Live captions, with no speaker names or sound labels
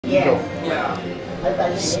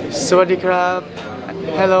Sawadee krab.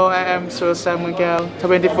 Hello, I am Surasak Mueangkewa,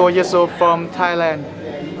 24 years old from Thailand.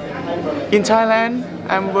 In Thailand,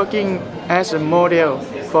 I'm working as a model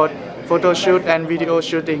for photo shoot and video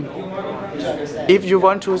shooting. If you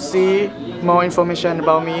want to see more information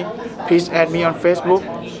about me, please add me on Facebook,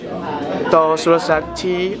 Surasak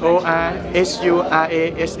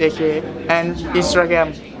TORSURASAK, and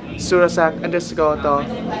Instagram Surasak_.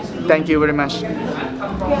 Thank you very much.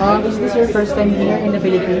 Is this your first time here in the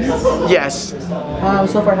Philippines? Yes.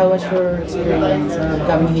 So far, how was your experience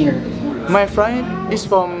coming here? My flight is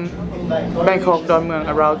from Bangkok, Mueang,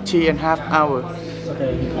 around 3.5 hours.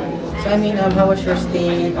 Okay. So how was your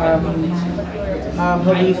stay? How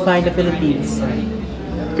do you find the Philippines?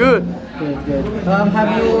 Good. Good.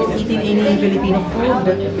 Have you eaten any Filipino food?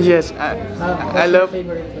 Yes, I love.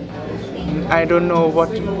 Favorite food? I don't know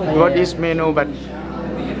what is menu, but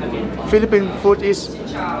Philippine food is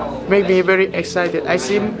make me very excited. I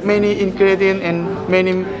see many ingredients and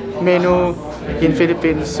many menu in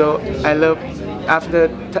Philippines, so I love.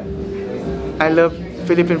 I love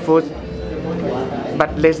Philippine food,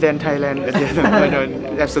 but less than Thailand.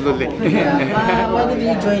 Absolutely. Why did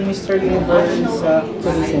you join Mr. Universe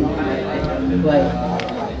Tourism? Why?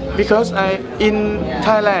 Because in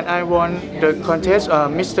Thailand I won the contest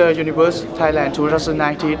Mr. Universe Thailand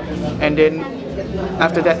 2019, and then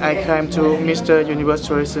after that I came to Mr. Universe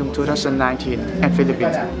Tourism 2019 at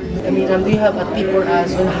Philippines. Do you have a tip for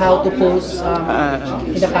us on how to pose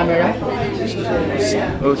in the camera?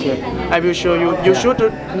 Okay, I will show you. You should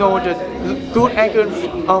know the good angle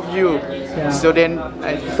of you. Yeah. So then,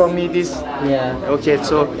 for me this. Yeah. Okay,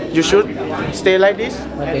 so you should stay like this.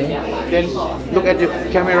 Okay. Then look at the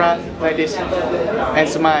camera like this and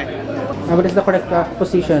smile. What is the correct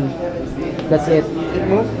position? That's it.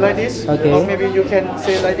 Move like this. Okay. Or maybe you can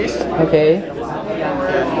say like this. Okay.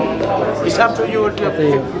 It's up to you.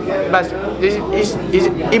 But this is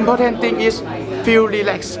important thing is feel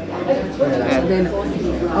relaxed. Yeah. Then,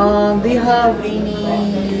 do you have any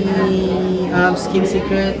skin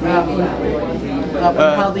secret?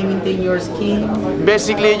 How do you maintain your skin?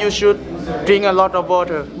 Basically, you should drink a lot of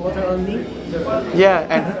water. Water only? Yeah,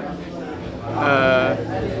 and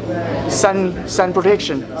sun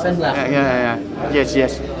protection. Sunblock. Yeah.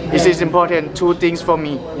 Yes. This is important. Two things for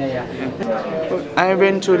me. Yeah. I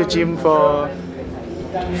went to the gym for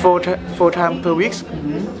four times per week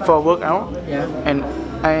for workout, Yeah. and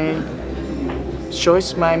I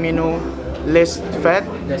choose my menu less fat,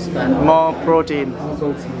 more protein.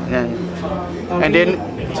 Yeah. And then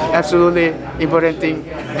absolutely important thing,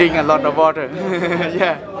 drink a lot of water.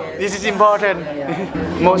 Yeah, this is important.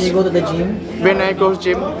 When you go to the gym? When I go to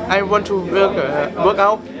gym, I want to work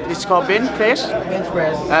out. It's called bench press. Bench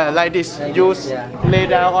press. Like this. You lay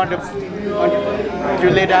down on the. You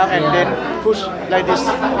lay down and then push like this.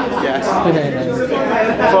 Yes.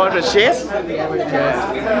 For the chest.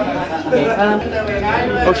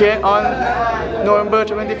 Okay. On November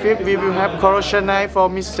 25th, we will have corruption night for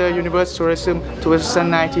Mr. Universe Tourism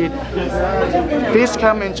 2019. Please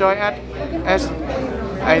come and join us as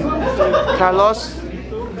Carlos.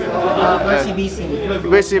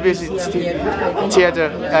 VCBC Theater.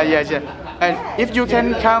 Yeah. And if you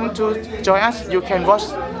can come to join us, you can watch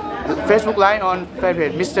Facebook Live on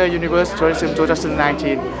Facebook Mr. Universe Tourism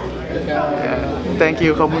 2019. Thank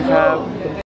you. ขอบคุณครับ